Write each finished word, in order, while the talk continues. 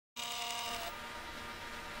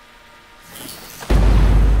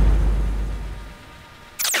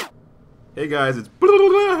Hey guys, it's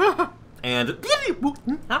And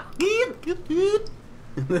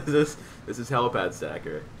this is Helipad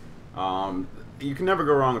Stacker. You can never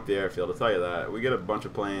go wrong with the airfield, I'll tell you that. We get a bunch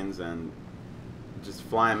of planes and just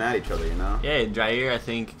fly them at each other, you know? yeah, Jair, I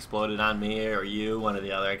think, exploded on me or you, one or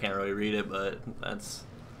the other. I can't really read it, but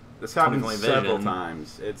This happens 20/20 several vision.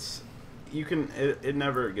 times. It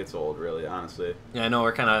never gets old, really, honestly. Yeah, I know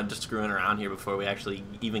we're kind of just screwing around here before we actually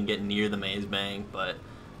even get near the maze bank, but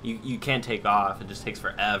you can't take off. It just takes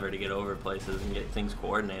forever to get over places and get things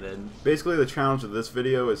coordinated. Basically, the challenge of this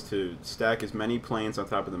video is to stack as many planes on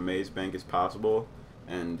top of the maze bank as possible,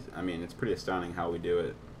 and I mean, it's pretty astounding how we do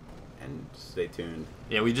it. And stay tuned.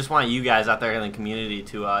 Yeah, we just want you guys out there in the community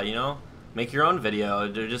to, you know, make your own video.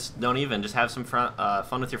 Just have some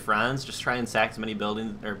fun with your friends. Just try and stack as many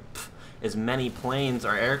buildings or as many planes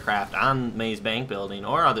or aircraft on Maze Bank building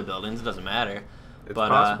or other buildings. It doesn't matter. It's But,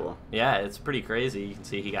 possible. Yeah, it's pretty crazy. You can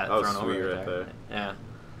see he got Oh, thrown over sweet right right there.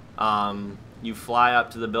 Yeah. You fly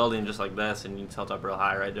up to the building just like this, and you tilt up real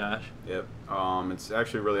high, right, Josh? Yep. It's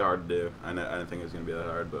actually really hard to do. I didn't think it was gonna be that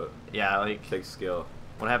hard, but Yeah. Like, it takes skill.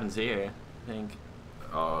 what happens here? I think.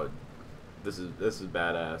 This is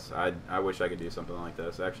badass. I wish I could do something like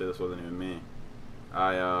this. Actually, this wasn't even me.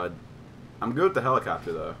 I'm good with the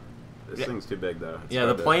helicopter though. This thing's too big though. It's Yeah,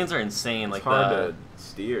 the hard planes are insane. It's Like hard to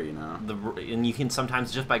steer, you know. And you can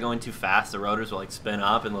sometimes just by going too fast, the rotors will like spin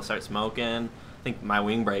up and they'll start smoking. I think my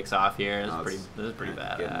wing breaks off here. This is pretty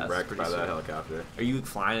badass. Getting wrecked Pretty by that sweet. helicopter. Are you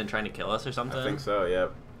flying and trying to kill us or something? I think so.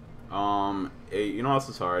 Yep. You know what else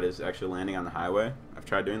is hard is actually landing on the highway. I've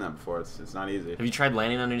tried doing that before. It's not easy. Have you tried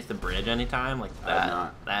landing underneath the bridge anytime? Like I have that.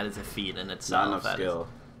 not. That is a feat in itself. Not enough skill.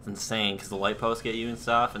 It's insane because the light posts get you and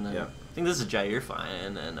stuff. And then Yep. I think this is Jair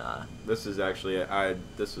flying. And This is actually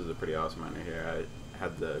this was a pretty awesome one here. I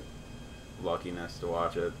had the luckiness to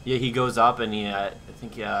watch it. yeah, he goes up and I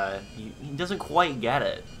think he doesn't quite get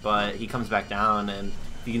it, but he comes back down and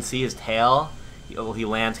you can see his tail. He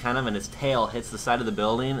lands kind of, and his tail hits the side of the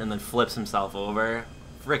building and then flips himself over.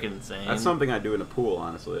 Freaking insane. That's something I do in a pool,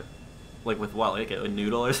 honestly. Like with what, like a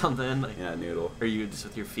noodle or something? Like, Yeah, noodle. or you just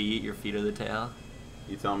with your feet are the tail?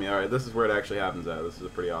 You tell me, alright, this is where it actually happens at. This is a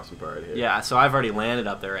pretty awesome part right here. Yeah, so I've already landed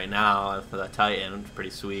up there right now for that Titan, which is pretty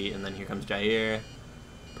sweet, and then here comes Jair.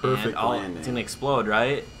 Perfect and, landing. It's gonna explode,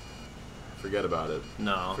 right? Forget about it.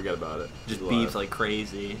 No. Forget about it. Just He's beeps alive. like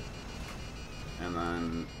crazy. And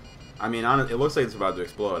then, I mean, it looks like it's about to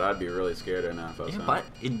explode. I'd be really scared right now if I was Yeah, him. but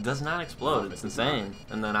it does not explode. No, It's it does insane.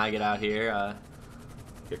 And then I get out here.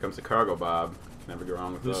 Here comes the cargo bob. Can never go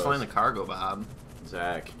wrong with Who's those. flying the cargo, Bob?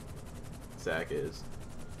 Zach. Zach is.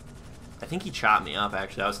 I think he chopped me up,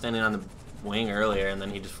 actually. I was standing on the wing earlier, and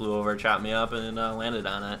then he just flew over, chopped me up, and landed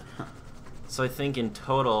on it. So I think in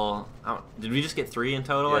total, did we just get 3 in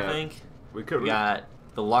total, Yeah. I think? We could. We got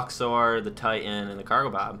the Luxor, the Titan, and the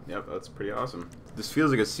cargo Bob. Yep, that's pretty awesome. This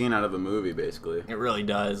feels like a scene out of a movie, basically. It really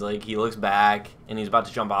does. Like, he looks back, and he's about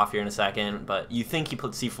to jump off here in a second, but you think he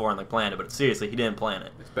put C4 on the planet, but seriously, he didn't plan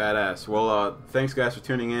it. It's badass. Well, thanks guys for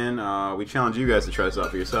tuning in. We challenge you guys to try this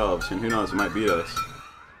out for yourselves, and who knows, it might beat us.